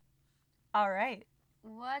All right.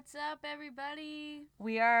 What's up, everybody?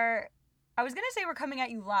 I was going to say we're coming at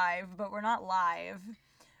you live, but we're not live.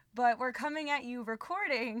 But we're coming at you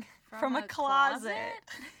recording from a closet.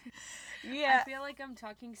 Yeah. I feel like I'm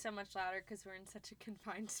talking so much louder because we're in such a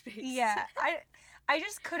confined space. Yeah. I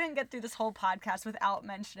just couldn't get through this whole podcast without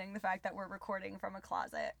mentioning the fact that we're recording from a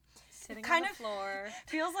closet. Sitting Kind on the of floor.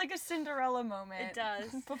 Feels like a Cinderella moment. It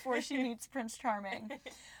does. Before she meets Prince Charming.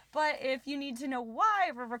 But if you need to know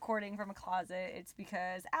why we're recording from a closet, it's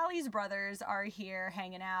because Allie's brothers are here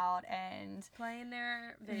hanging out and playing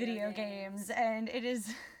their video games. And it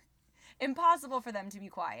is impossible for them to be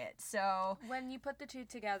quiet. So when you put the two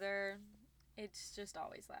together, it's just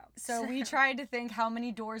always loud. So we tried to think how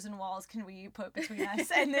many doors and walls can we put between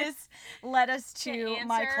us, and this led us to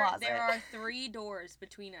my closet. There are 3 doors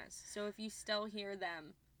between us, so if you still hear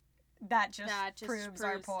them, that just proves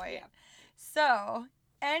our point. Yeah. So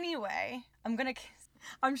anyway,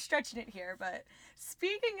 I'm stretching it here, but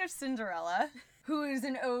speaking of Cinderella, who is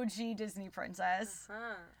an OG Disney princess,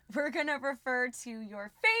 we're gonna refer to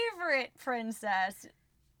your favorite princess.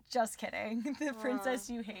 Just kidding, the princess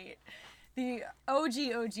you hate. The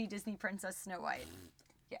OG Disney princess, Snow White.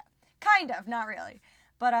 Yeah, kind of, not really.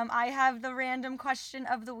 But I have the random question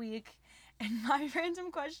of the week, and my random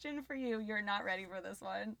question for you, you're not ready for this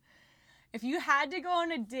one. If you had to go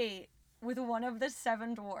on a date with one of the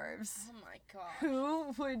 7 dwarves, oh my gosh,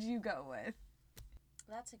 who would you go with?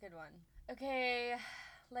 That's a good one. Okay,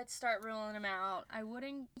 let's start ruling them out. I would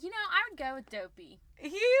go with Dopey. He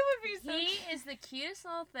would be so He is the cutest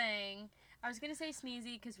little thing. I was going to say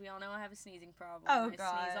Sneezy because we all know I have a sneezing problem. Oh, I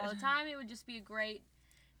God. sneeze all the time. It would just be a great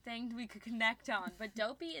thing we could connect on. But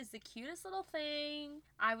Dopey is the cutest little thing.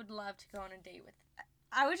 I would love to go on a date with.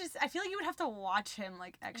 I feel like you would have to watch him,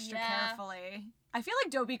 like, extra carefully. I feel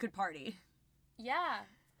like Dopey could party. Yeah.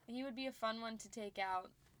 He would be a fun one to take out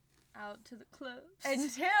to the clubs.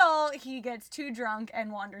 Until he gets too drunk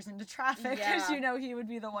and wanders into traffic. Because, he would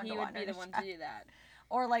be the one to wander. He would be the one to do that.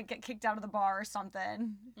 Or, like, get kicked out of the bar or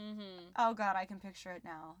something. Mm-hmm. Oh, God, I can picture it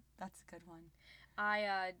now. That's a good one.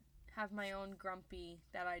 I have my own Grumpy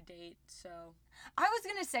that I date, so... I was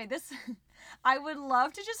going to say, I would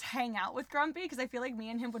love to just hang out with Grumpy, because I feel like me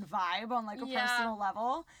and him would vibe on, like, a personal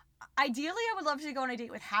level. Ideally, I would love to go on a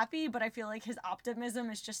date with Happy, but I feel like his optimism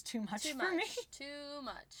is just too much for me. Too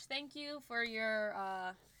much. Thank you for your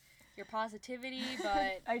positivity,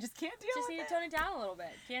 but... I just can't deal with it. Just need to tone it down a little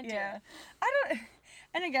bit. Can't do it.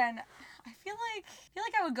 And again, I feel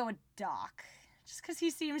like I would go with Doc. Just because he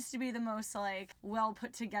seems to be the most, like, well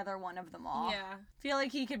put together one of them all. Yeah. Feel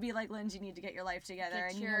like he could be like, Lindsay, you need to get your life together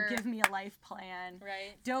and, give me a life plan.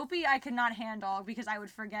 Right. Dopey, I could not handle because I would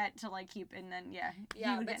forget to, like, keep, and then, he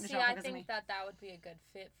would get into trouble because of me. I think that would be a good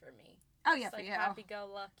fit for me. Oh, yeah, for you.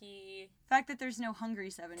 Happy-go-lucky. The fact that there's no hungry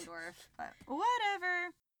 7 dwarf, but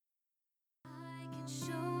whatever. I can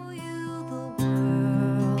show you the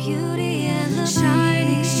world. Beauty and the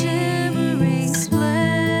shining, shimmering, splendid.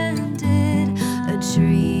 A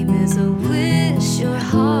dream is a wish your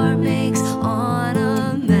heart makes on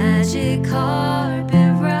a magic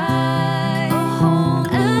carpet ride. A home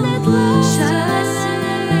and a love. Shall I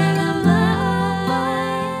sing of my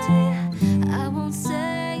mind? I won't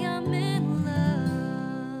say I'm in love.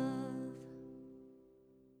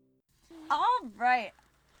 All right.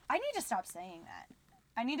 I need to stop saying that.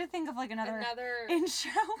 I need to think of, like, another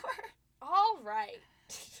intro word. All right.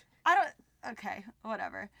 Okay,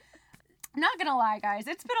 whatever. Not gonna lie, guys,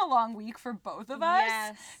 it's been a long week for both of us.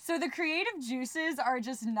 Yes. So the creative juices are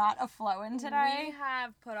just not a-flowing today. We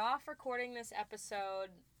have put off recording this episode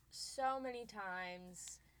so many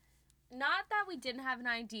times. Not that we didn't have an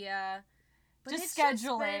idea, but just it's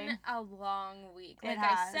scheduling. Just been a long week. Like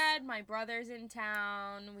I said, my brother's in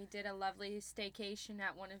town. We did a lovely staycation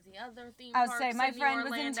at one of the other theme parks. My friend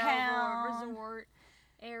was in town. Resort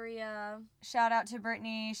area. Shout out to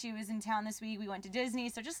Brittany. She was in town this week. We went to Disney.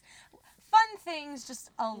 So just fun things, just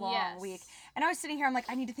a long week. And I was sitting here, I'm like,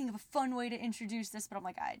 I need to think of a fun way to introduce this, but I'm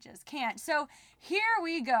like, I just can't. So here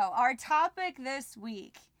we go. Our topic this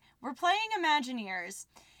week. We're playing Imagineers.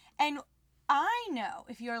 And I know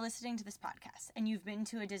if you're listening to this podcast and you've been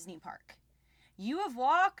to a Disney park, you have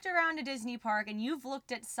walked around a Disney park and you've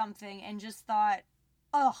looked at something and just thought,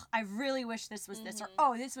 oh, I really wish this was this, or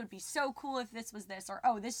oh, this would be so cool if this was this, or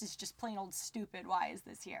oh, this is just plain old stupid. Why is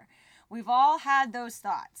this here? We've all had those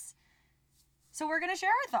thoughts. So we're going to share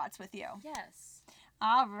our thoughts with you. Yes.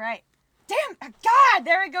 All right. Damn, God,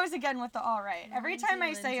 there it goes again with the all right. Every time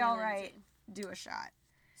I say all right, do a shot.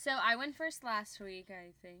 So I went first last week,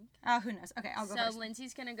 I think. Who knows? Okay, I'll go So first.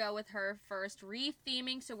 Lindsay's gonna go with her first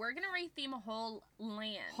re-theming. So we're gonna re-theme a whole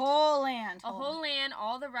land. Whole land. A whole land,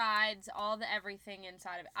 all the rides, all the everything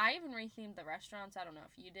inside of it. I even re-themed the restaurants. I don't know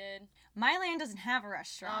if you did. My land doesn't have a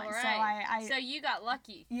restaurant, All so right. So you got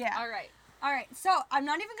lucky. Yeah. All right. All right, so I'm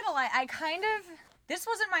not even gonna lie. This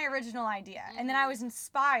wasn't my original idea, and then I was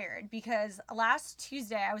inspired because last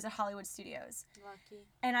Tuesday I was at Hollywood Studios, Lucky.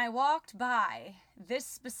 and I walked by this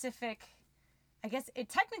specific, I guess it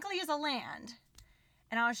technically is a land,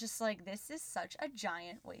 and I was just like, this is such a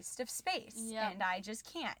giant waste of space, Yep. and I just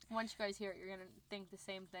can't. Once you guys hear it, you're gonna think the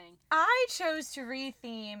same thing. I chose to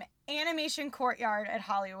re-theme Animation Courtyard at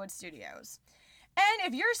Hollywood Studios, and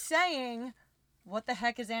if you're saying, what the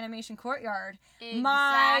heck is Animation Courtyard?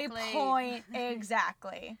 My Exactly. point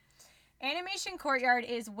exactly. Animation Courtyard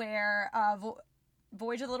is where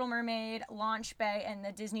Voyage of the Little Mermaid, Launch Bay, and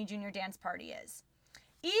the Disney Junior Dance Party is.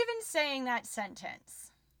 Even saying that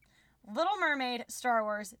sentence, Little Mermaid, Star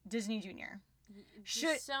Wars, Disney Junior.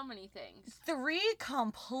 Just so many things. 3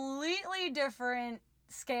 completely different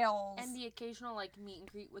scales. And the occasional like meet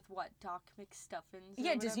and greet with what Doc McStuffins. or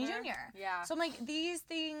Yeah, Disney whatever. Junior. Yeah. So I'm like, these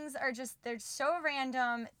things are just, they're so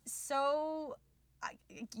random, so,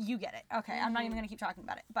 you get it. Okay, I'm not even going to keep talking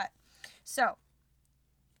about it. But, so,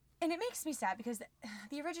 and it makes me sad because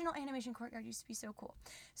the original Animation Courtyard used to be so cool.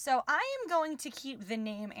 So I am going to keep the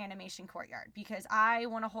name Animation Courtyard because I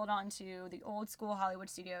want to hold on to the old school Hollywood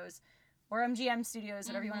Studios or MGM Studios,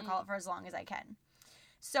 whatever you want to call it, for as long as I can.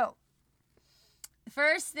 So, the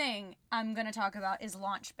first thing I'm going to talk about is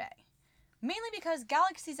Launch Bay. Mainly because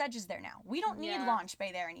Galaxy's Edge is there now. We don't need Yeah. Launch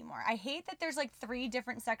Bay there anymore. I hate that there's like 3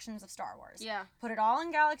 different sections of Star Wars. Yeah. Put it all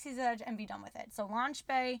in Galaxy's Edge and be done with it. So Launch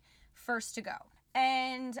Bay, first to go.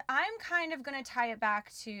 And I'm kind of going to tie it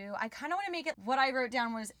back to, I kind of want to make it, what I wrote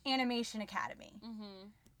down was Animation Academy. Mm-hmm.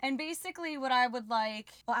 And basically what I would like,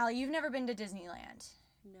 well, Allie, you've never been to Disneyland.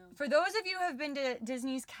 No. For those of you who have been to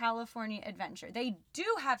Disney's California Adventure, they do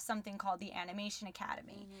have something called the Animation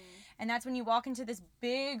Academy. And that's when you walk into this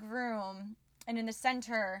big room, and in the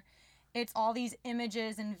center, it's all these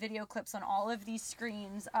images and video clips on all of these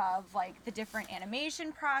screens of like the different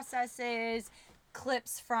animation processes,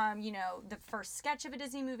 clips from, you know, the first sketch of a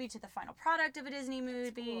Disney movie to the final product of a Disney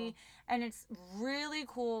movie. And it's really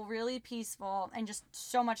cool, really peaceful, and just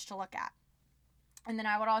so much to look at. And then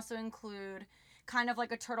I would also include kind of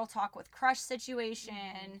like a Turtle Talk with Crush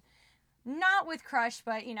situation. Not with Crush,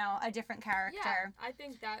 but, you know, a different character. Yeah, I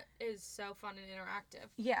think that is so fun and interactive.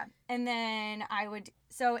 Yeah. And then I would,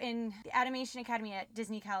 so in the Animation Academy at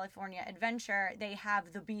Disney California Adventure, they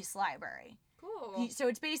have the Beast Library. Cool. So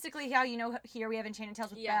it's basically how, you know, here we have Enchanted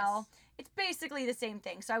Tales with Yes. Belle. It's basically the same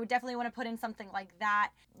thing. So I would definitely want to put in something like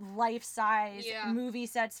that, life-size Yeah. movie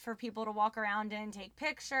sets for people to walk around in, take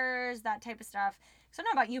pictures, that type of stuff. So I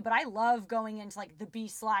don't know about you, but I love going into like the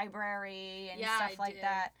Beast Library and Yeah, stuff I like do.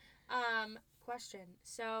 that. Question.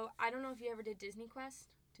 So, I don't know if you ever did Disney Quest.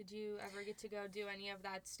 Did you ever get to go do any of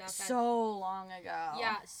that stuff? So long ago.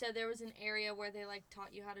 Yeah, so there was an area where they, like,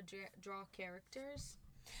 taught you how to draw characters.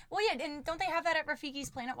 Well, yeah, and don't they have that at Rafiki's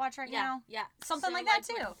Planet Watch right now? Yeah. Something So, like that,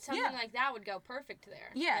 too. Something Yeah. like that would go perfect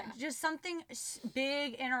there. Yeah, just something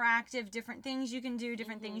big, interactive, different things you can do,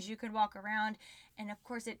 different things you could walk around. And of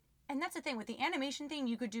course and that's the thing, with the animation thing,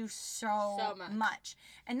 you could do so much.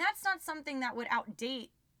 And that's not something that would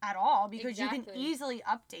outdate at all because you can Exactly. easily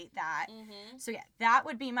update that. Mm-hmm. So yeah, that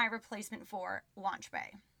would be my replacement for Launch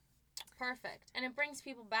Bay. Perfect. And it brings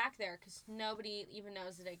people back there because nobody even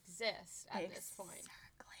knows it exists at this point.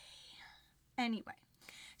 Exactly. Anyway,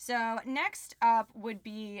 so next up would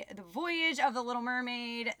be The Voyage of the Little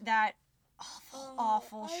Mermaid, that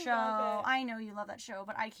awful I show. love it. I know you love that show,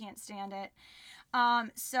 but I can't stand it.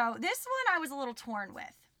 So this one I was a little torn with.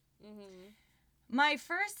 Mm-hmm. My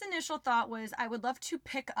first initial thought was I would love to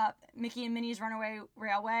pick up Mickey and Minnie's Runaway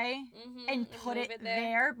Railway and put move it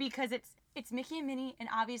there because it's Mickey and Minnie, and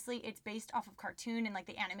obviously it's based off of cartoon, and like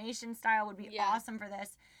the animation style would be awesome for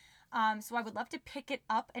this. So I would love to pick it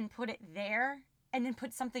up and put it there and then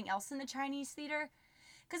put something else in the Chinese theater.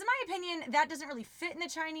 Because in my opinion, that doesn't really fit in the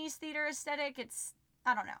Chinese theater aesthetic.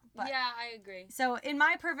 I don't know. But Yeah, I agree. so in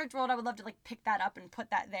my perfect world, I would love to like pick that up and put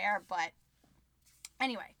that there. But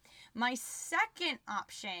anyway, my second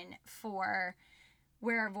option for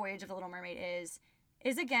where Voyage of the Little Mermaid is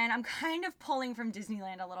again, I'm kind of pulling from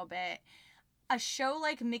Disneyland a little bit, a show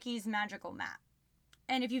like Mickey's Magical Map.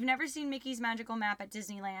 And if you've never seen Mickey's Magical Map at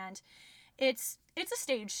Disneyland, it's a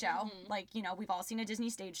stage show. Like, you know, we've all seen a Disney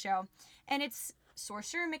stage show. And it's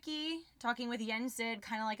Sorcerer Mickey talking with Yen Sid,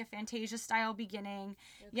 kind of like a Fantasia style beginning.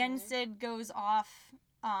 Yen Sid goes off,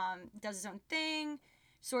 does his own thing,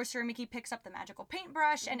 Sorcerer Mickey picks up the magical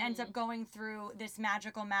paintbrush and ends up going through this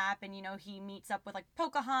magical map, and he meets up with like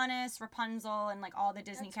Pocahontas, Rapunzel, and like all the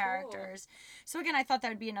Disney That's characters. So again, I thought that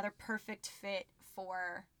would be another perfect fit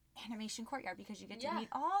for Animation Courtyard because you get to meet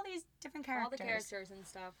all these different characters. All the characters and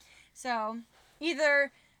stuff. So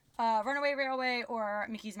either Runaway Railway or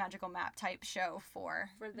Mickey's Magical Map type show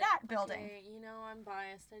for that building. Okay, I'm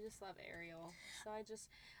biased. I just love Ariel.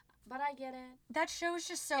 But I get it. That show is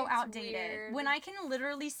just so It's outdated. weird. When I can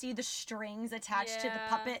literally see the strings attached to the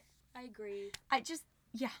puppet, I agree.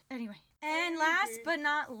 Anyway. And last but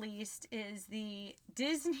not least is the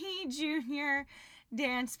Disney Junior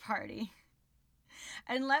Dance Party.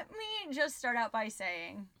 And let me just start out by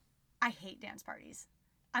saying, I hate dance parties.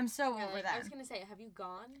 I'm so over them. I was going to say, have you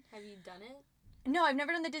gone? Have you done it? No, I've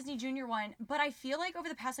never done the Disney Junior one, but I feel like over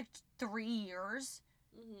the past 3 years,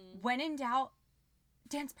 when in doubt,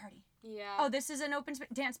 dance party. Yeah. Oh, this is an open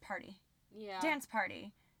dance party. Yeah. Dance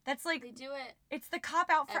party. That's like, they do it. It's the cop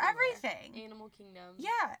out for everything. Animal Kingdom.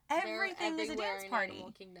 Yeah, everything is a dance party.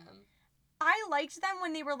 Animal Kingdom. I liked them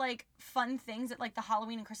when they were like fun things at like the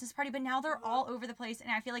Halloween and Christmas party, but now they're all over the place, and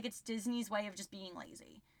I feel like it's Disney's way of just being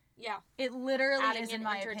lazy. Yeah. It literally Adding is, in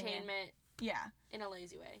my opinion. entertainment. Yeah. In a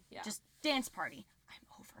lazy way. Yeah. Just dance party.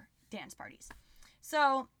 I'm over dance parties.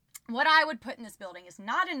 So, what I would put in this building is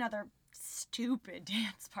not another stupid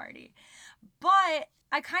dance party, but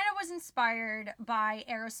I kind of was inspired by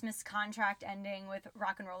Aerosmith's contract ending with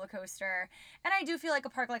Rock and Roller Coaster, and I do feel like a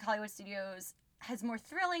park like Hollywood Studios has more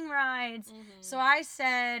thrilling rides. So I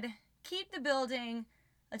said, keep the building.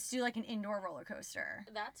 Let's do like an indoor roller coaster.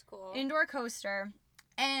 That's cool. Indoor coaster.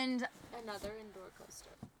 And another indoor coaster.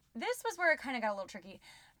 This was where it kind of got a little tricky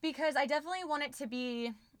because I definitely want it to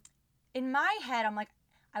be, in my head, I'm like,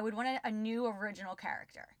 I would want a new original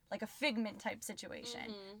character, like a Figment type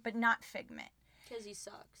situation, but not Figment. Because he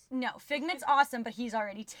sucks. No, Figment's awesome, but he's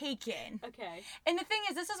already taken. Okay. And the thing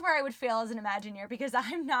is, this is where I would fail as an Imagineer because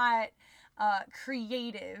I'm not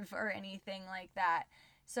creative or anything like that.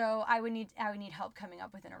 So I would need help coming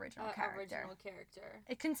up with an original character.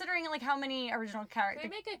 Considering like how many original characters. Can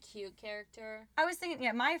we make a cute character? I was thinking,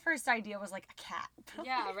 my first idea was like a cat.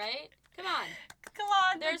 Yeah, right? Come on. Come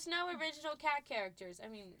on. There's no original cat characters. I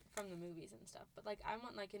mean, from the movies and stuff. But like, I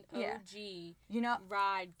want like an OG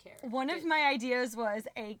ride character. One of my ideas was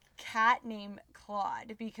a cat named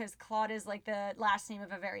Claude because Claude is like the last name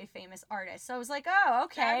of a very famous artist. So I was like, oh,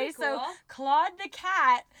 okay. Cool. So Claude the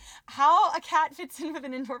cat. How a cat fits in with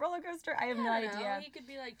an indoor roller coaster, I have no idea. He could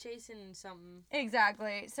be like chasing something.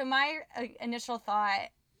 Exactly. So my initial thought,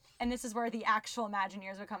 and this is where the actual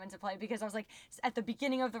Imagineers would come into play, because I was like, at the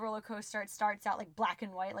beginning of the roller coaster, it starts out like black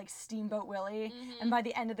and white, like Steamboat Willie, and by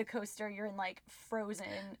the end of the coaster, you're in like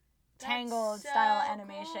Frozen, Tangled style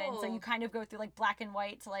animation. Cool. So you kind of go through like black and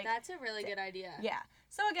white to like. That's a really good idea. Yeah.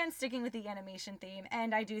 So again, sticking with the animation theme,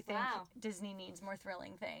 and I do think Disney needs more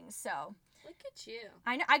thrilling things. So. Look at you.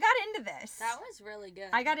 I know. I got into this. That was really good.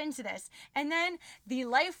 I got into this. And then the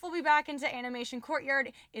life will be back into Animation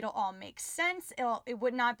Courtyard. It'll all make sense. It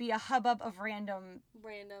would not be a hubbub of random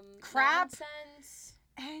crap. Nonsense.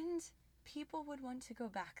 And people would want to go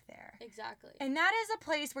back there. Exactly. And that is a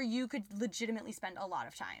place where you could legitimately spend a lot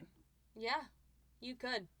of time. Yeah. You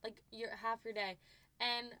could. Like, half your day.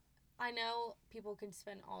 And I know people can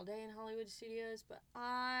spend all day in Hollywood Studios, but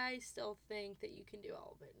I still think that you can do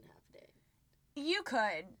all of it in half a day. You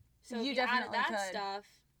could. So you if definitely added that could. stuff.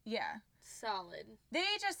 Yeah. Solid. They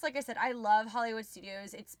just, like I said, I love Hollywood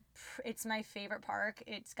Studios. It's my favorite park.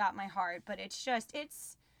 It's got my heart, but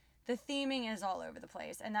the theming is all over the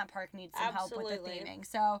place, and that park needs some help with the theming.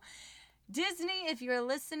 So, Disney, if you're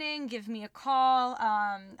listening, give me a call.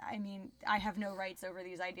 I mean, I have no rights over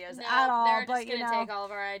these ideas at all. They're but just gonna take all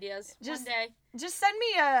of our ideas one day. Just send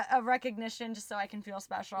me a recognition just so I can feel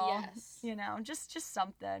special. Yes. Just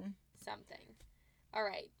something. All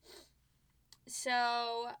right.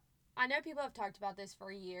 So, I know people have talked about this for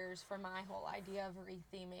years, for my whole idea of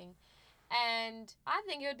retheming. And I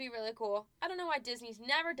think it would be really cool. I don't know why Disney's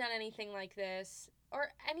never done anything like this.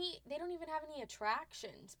 They don't even have any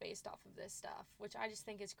attractions based off of this stuff, which I just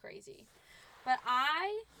think is crazy. But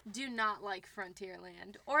I do not like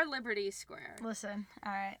Frontierland or Liberty Square. Listen,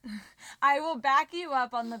 all right. I will back you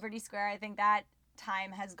up on Liberty Square. I think that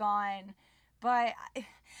time has gone. But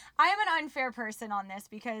I am an unfair person on this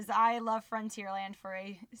because I love Frontierland for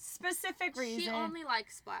a specific reason. She only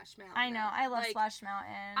likes Splash Mountain. I know. I love Splash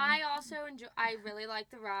Mountain. I also I really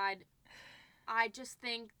like the ride. I just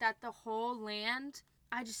think that the whole land,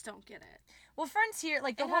 I just don't get it. Well, Frontier,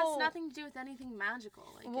 like it has nothing to do with anything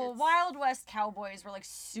magical. Wild West Cowboys were like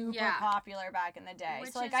super popular back in the day.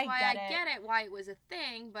 Which so like is why I get it why it was a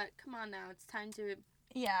thing, but come on now, it's time to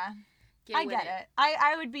Yeah. Get I with get it.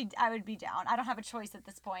 I would be down. I don't have a choice at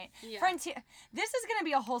this point. Yeah. Frontier. This is gonna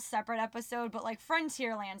be a whole separate episode, but like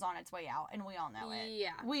Frontierland's on its way out, and we all know it.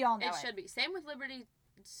 Yeah. We all know it. It should be. Same with Liberty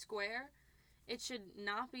Square. It should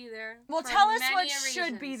not be there. Well, for tell us many what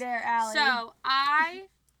should be reasons. there, Allie. So I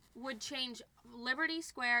would change Liberty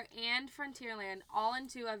Square and Frontierland all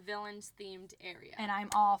into a villains themed area. And I'm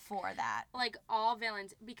all for that. Like all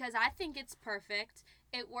villains, because I think it's perfect.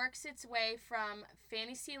 It works its way from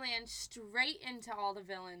Fantasyland straight into all the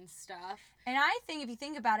villains stuff. And I think if you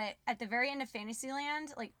think about it, at the very end of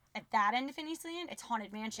Fantasyland, like at that end of Fantasyland, it's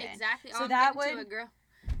Haunted Mansion. Exactly. So I'm that getting would. to it, girl.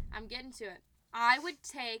 I'm getting to it. I would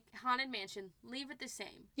take Haunted Mansion, leave it the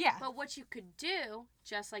same. Yeah. But what you could do,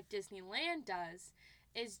 just like Disneyland does,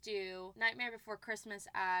 is do Nightmare Before Christmas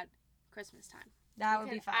at Christmas time. That You would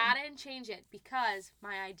could be fun. add it and change it, because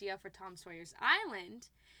my idea for Tom Sawyer's Island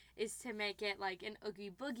is to make it like an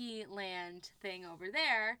Oogie Boogie land thing over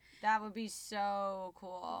there. That would be so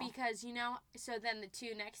cool. Because, so then the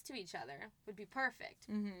two next to each other would be perfect.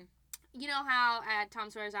 Mm-hmm. You know how at Tom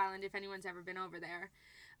Sawyer's Island, if anyone's ever been over there,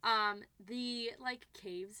 the like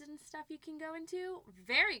caves and stuff you can go into,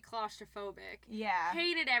 very claustrophobic. Yeah.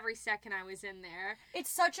 Hated every second I was in there. It's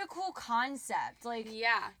such a cool concept. Like,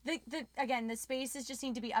 Yeah. the spaces just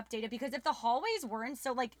need to be updated, because if the hallways weren't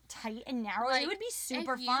so like tight and narrow, Like, it would be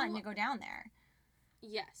super if fun you- to go down there.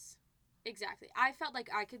 Yes. Exactly. I felt like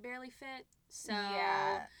I could barely fit, so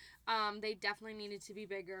Yeah. they definitely needed to be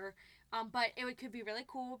bigger. But could be really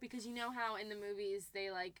cool, because you know how in the movies they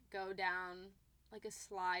like go down like a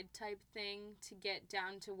slide type thing to get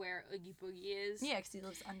down to where Oogie Boogie is. Yeah, because he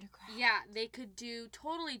lives underground. Yeah, they could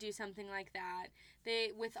totally do something like that.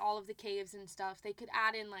 With all of the caves and stuff, they could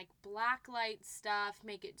add in like blacklight stuff,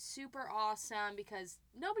 make it super awesome, because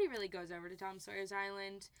nobody really goes over to Tom Sawyer's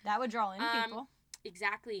Island. That would draw in people.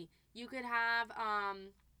 Exactly. You could have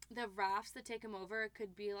the rafts that take them over. It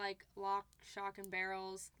could be like Lock, Shock, and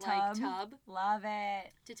Barrels, like Tub, Love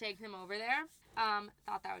it. to take them over there.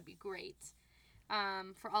 Thought that would be great.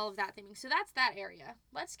 For all of that theming. So that's that area.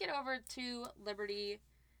 Let's get over to Liberty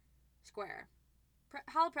Square.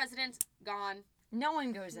 Hall of Presidents, gone. No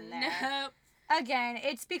one goes in there. Nope. Again,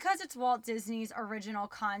 it's because it's Walt Disney's original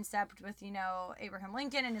concept with, Abraham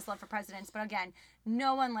Lincoln and his love for presidents. But again,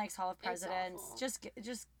 no one likes Hall of It's Presidents. awful.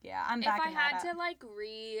 Just yeah, I'm If I backing that had up. to like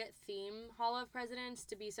re-theme Hall of Presidents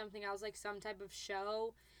to be something else, like some type of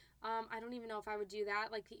show, I don't even know if I would do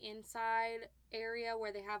that. Like the inside area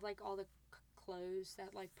where they have like all the clothes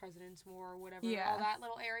that like presidents wore or whatever. Yeah. All that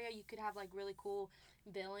little area, you could have like really cool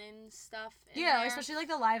villain stuff in Yeah, there. especially like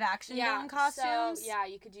the live action villain costumes. So, yeah,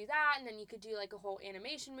 you could do that, and then you could do like a whole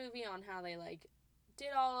animation movie on how they like did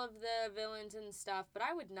all of the villains and stuff, but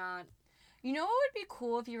I would not. You know what would be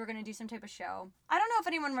cool if you were going to do some type of show? I don't know if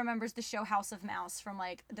anyone remembers the show House of Mouse from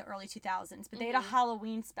like the early 2000s, but they had a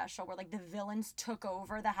Halloween special where like the villains took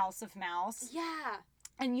over the House of Mouse. Yeah.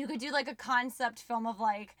 And you could do like a concept film of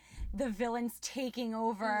like the villains taking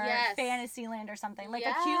over Yes. Fantasyland or something. Like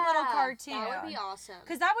a cute little cartoon. That would be awesome.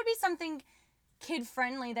 Because that would be something kid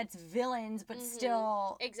friendly that's villains but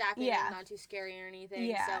still. Exactly. Yeah. Like, not too scary or anything.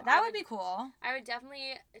 Yeah, so that would be cool. I would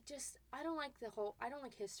definitely I don't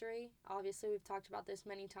like history. Obviously, we've talked about this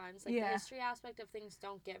many times. Like, the history aspect of things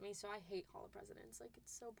don't get me, so I hate Hall of Presidents. Like,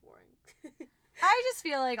 it's so boring. I just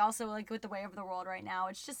feel like also like with the way of the world right now,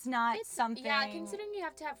 it's just not something. Yeah, considering you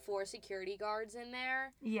have to have 4 security guards in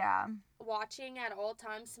there Yeah. watching at all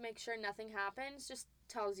times to make sure nothing happens, just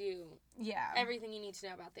tells you Yeah. everything you need to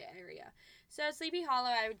know about the area. So Sleepy Hollow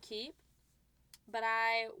I would keep, but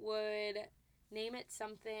I would name it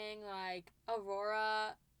something like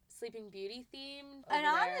Aurora Sleeping Beauty themed. And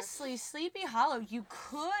over there. honestly, Sleepy Hollow, you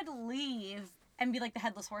could leave and be like the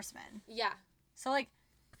Headless Horseman. Yeah, So like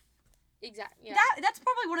exactly. Yeah. that's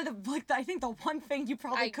probably one of the I think the one thing you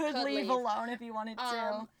probably I could could leave leave. alone if you wanted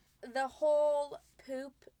to. The whole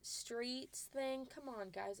poop streets thing. Come on,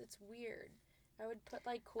 guys, it's weird. I would put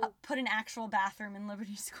like cool. Put an actual bathroom in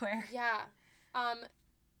Liberty Square. Yeah.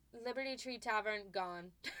 Liberty Tree Tavern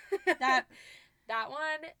gone. That that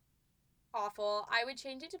one awful. I would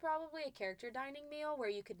change it to probably a character dining meal where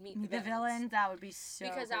you could meet the villains, that would be so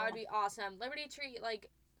because cool. that would be awesome. Liberty Tree, like,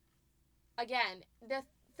 again, the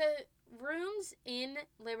rooms in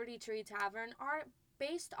Liberty Tree Tavern are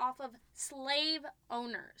based off of slave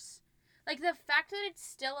owners. Like, the fact that it's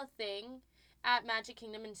still a thing at Magic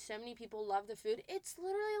Kingdom and so many people love the food, it's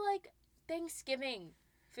literally like Thanksgiving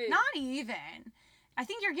food. Not even. I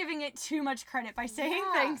think you're giving it too much credit by saying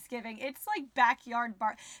Yeah. Thanksgiving. It's like backyard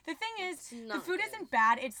bar. The thing is, It's the not food good. isn't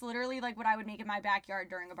bad. It's literally like what I would make in my backyard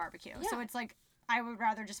during a barbecue. So Yeah. it's like I would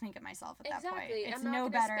rather just make it myself at that point. Exactly. It's I'm not no gonna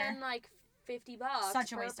better. spend like $50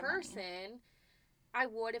 Such a per waste of money. person. I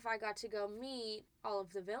would if I got to go meet all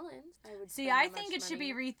of the villains. I would See, spend I that think much it should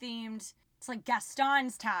be money. rethemed. It's like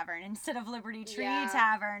Gaston's Tavern instead of Liberty Tree Yeah.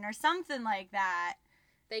 Tavern or something like that.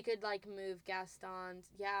 They could like move Gaston's.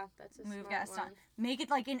 Yeah, that's a Move smart Gaston. one. Make it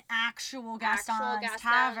like an actual Actual Gaston's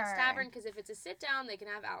Tavern. Tavern, because if it's a sit down, they can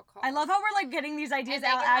have alcohol. I love how we're like getting these ideas and they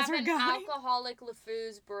out can as have we're an going. alcoholic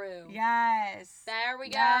LeFou's brew. Yes. There we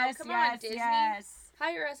go. Yes, Come yes, on, Disney. yes.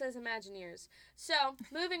 Hire us as Imagineers. So,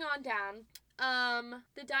 moving on down.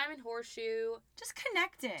 The Diamond Horseshoe. Just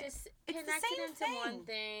connect it. Just It's the connect it same into one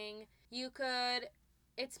thing. thing. You could.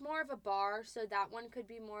 It's more of a bar, so that one could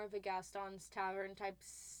be more of a Gaston's Tavern type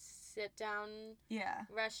sit down Yeah.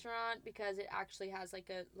 restaurant because it actually has like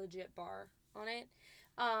a legit bar on it.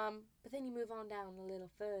 But then you move on down a little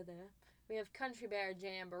further. We have Country Bear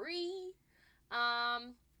Jamboree.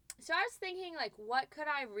 So I was thinking, like, what could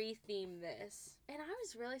I retheme this? And I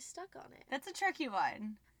was really stuck on it. That's a tricky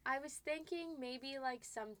one. I was thinking maybe like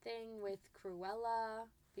something with Cruella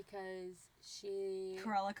because she.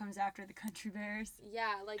 Cruella comes after the Country Bears.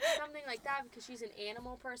 Yeah, like something like that because she's an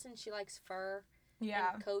animal person. She likes fur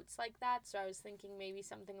Yeah. and coats like that. So I was thinking maybe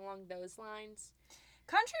something along those lines.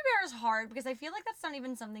 Country Bear is hard because I feel like that's not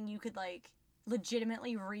even something you could like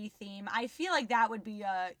legitimately retheme. I feel like that would be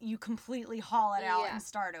you completely haul it out Yeah. and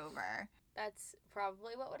start over. That's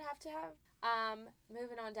probably what would have to have.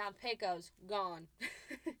 Moving on down, Pecos, gone.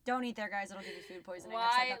 Don't eat there, guys. It'll give you food poisoning. I've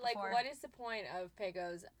Why? said that Like, before. what is the point of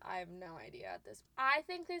Pecos? I have no idea at this. I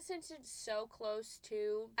think that since it's so close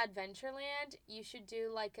to Adventureland, you should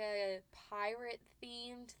do like a pirate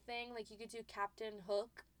themed thing. Like you could do Captain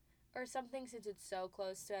Hook or something since it's so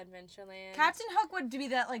close to Adventureland. Captain Hook would be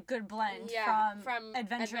that like good blend from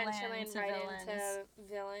Adventureland to right Villains. into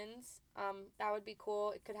Villains. That would be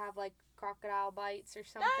cool. It could have like crocodile bites or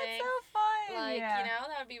something. That's so fun. Like, yeah. you know,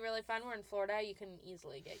 that would be really fun. We're in Florida. You can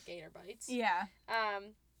easily get gator bites. Yeah.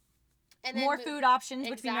 And then More food options,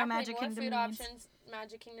 which we know exactly, Magic more Kingdom food needs. options.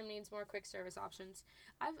 Magic Kingdom needs more quick service options.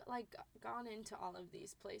 I've, like, gone into all of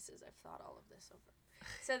these places. I've thought all of this over.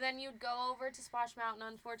 So then you'd go over to Splash Mountain.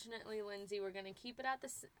 Unfortunately, Lindsay, we're going to keep it at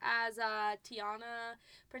this as Tiana,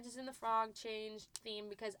 Princess and the Frog changed theme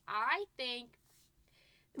because I think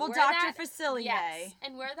Well, where Dr. that- Facilier. Yes,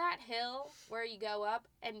 and where that hill where you go up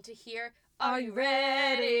and to hear, Are you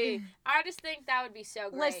ready? I just think that would be so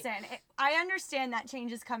great. Listen, I understand that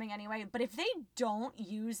change is coming anyway, but if they don't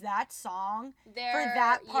use that song for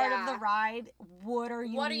that part of the ride, what are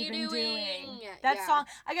you What are you even doing? That Yeah. song,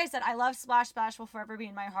 like I said, I love Splash Splash will forever be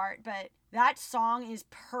in my heart, but that song is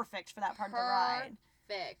perfect for that part of the ride.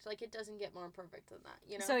 Perfect. Like, it doesn't get more perfect than that,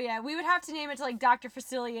 you know? So yeah, we would have to name it to like Dr.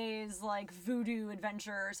 Facilier's like Voodoo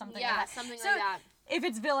Adventure or something like that. something So, like that. If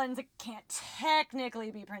it's villains, it can't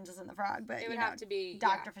technically be Princess and the Frog, but It would you have know, to be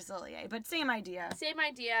Dr. Facilier. But same idea. Same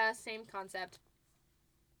idea, same concept.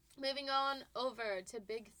 Moving on over to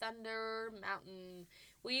Big Thunder Mountain.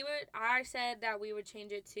 I said that we would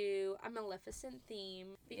change it to a Maleficent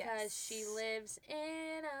theme because she Yes. lives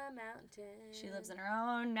in a mountain. She lives in her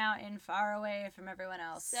own mountain, far away from everyone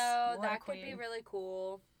else. So What a that could be queen. really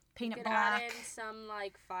cool. Paint You it could black. add in some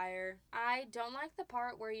like fire. I don't like the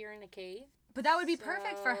part where you're in a cave. But that would be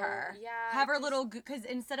perfect for her. Yeah. Have her just- little, because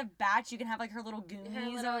instead of bats, you can have like her little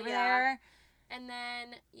goonies little- over yeah. there. And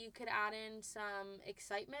then you could add in some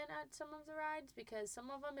excitement at some of the rides because some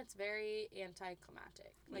of them it's very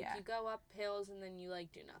anticlimactic. Like Yeah. you go up hills and then you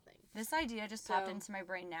like do nothing. This idea just popped So- into my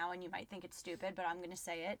brain now, and you might think it's stupid, but I'm going to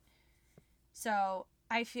say it. So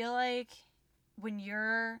I feel like when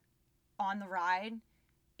you're on the ride,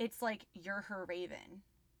 it's like you're her raven.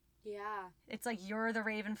 Yeah. It's like you're the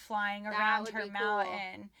raven flying That around would her be cool.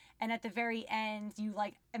 mountain. And at the very end, you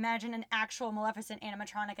like imagine an actual Maleficent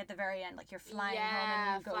animatronic at the very end. Like you're flying home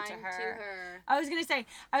and you go to flying her. I was going to say,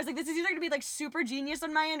 this is either going to be like super genius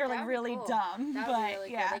on my end or That like would be really cool. dumb. That but would be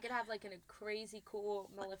really yeah. cool. They could have like a crazy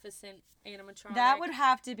cool Maleficent animatronic. That would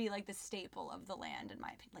have to be like the staple of the land in my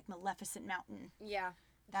opinion. Like Maleficent Mountain. Yeah.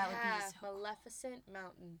 That would be so cool. Maleficent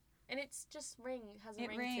Mountain. And it's just has a It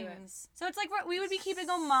ring to it. rings. So it's like we would be keeping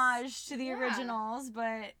homage to the Yeah. originals,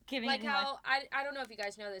 but giving Like it new how I don't know if you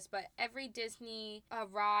guys know this, but every Disney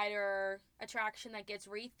ride or attraction that gets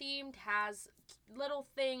rethemed has little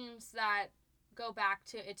things that go back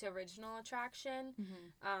to its original attraction.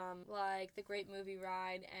 Like the Great Movie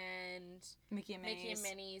Ride and Mickey and Mickey and Minnie's.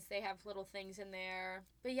 Minnie's. They have little things in there.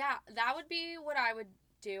 But yeah, that would be what I would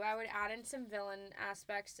do. I would add in some villain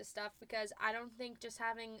aspects to stuff because I don't think just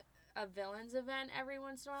having a villains event every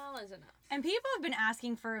once in a while is enough. And people have been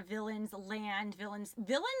asking for a villains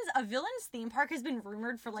theme park has been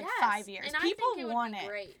rumored for like Yes, 5 years. and I People think it would want be it.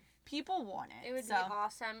 great. people want it. It would be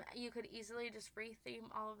awesome. You could easily just retheme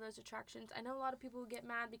all of those attractions. I know a lot of people would get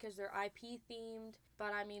mad because they're IP themed,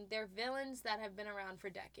 but I mean, they're villains that have been around for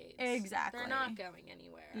decades. Exactly. They're not going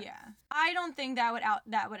anywhere. Yeah. I don't think that would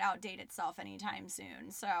outdate itself anytime soon.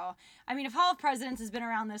 So, I mean, if Hall of Presidents has been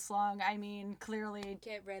around this long, I mean, clearly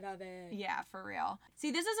Get rid of it. yeah, for real.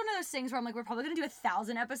 See, this is one of those things where I'm like, we're probably going to do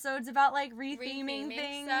 1,000 episodes about, like, retheming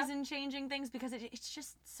things stuff. and changing things because it's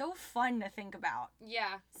just so fun to think about.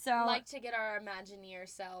 Yeah. So, Like to get our Imagineer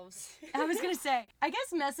selves. I was going to say, I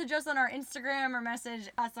guess message us on our Instagram or message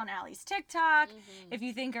us on Allie's TikTok if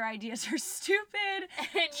you think our ideas are stupid.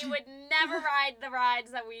 And you would never ride the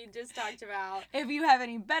rides that we just talked about. If you have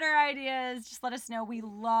any better ideas, just let us know. We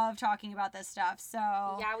love talking about this stuff. So,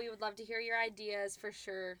 Yeah, we would love to hear your ideas for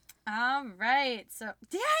sure. all right. So,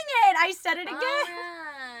 dang it, I said it again. All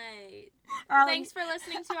right. Arlen, Thanks for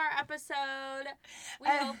listening to our episode. We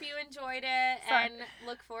I- hope you enjoyed it Sorry. and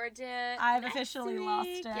look forward to I've next officially week. lost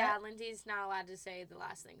it. Yeah, Lindsay's not allowed to say the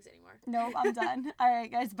last things anymore. Nope, I'm done. All right,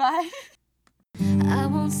 guys, bye.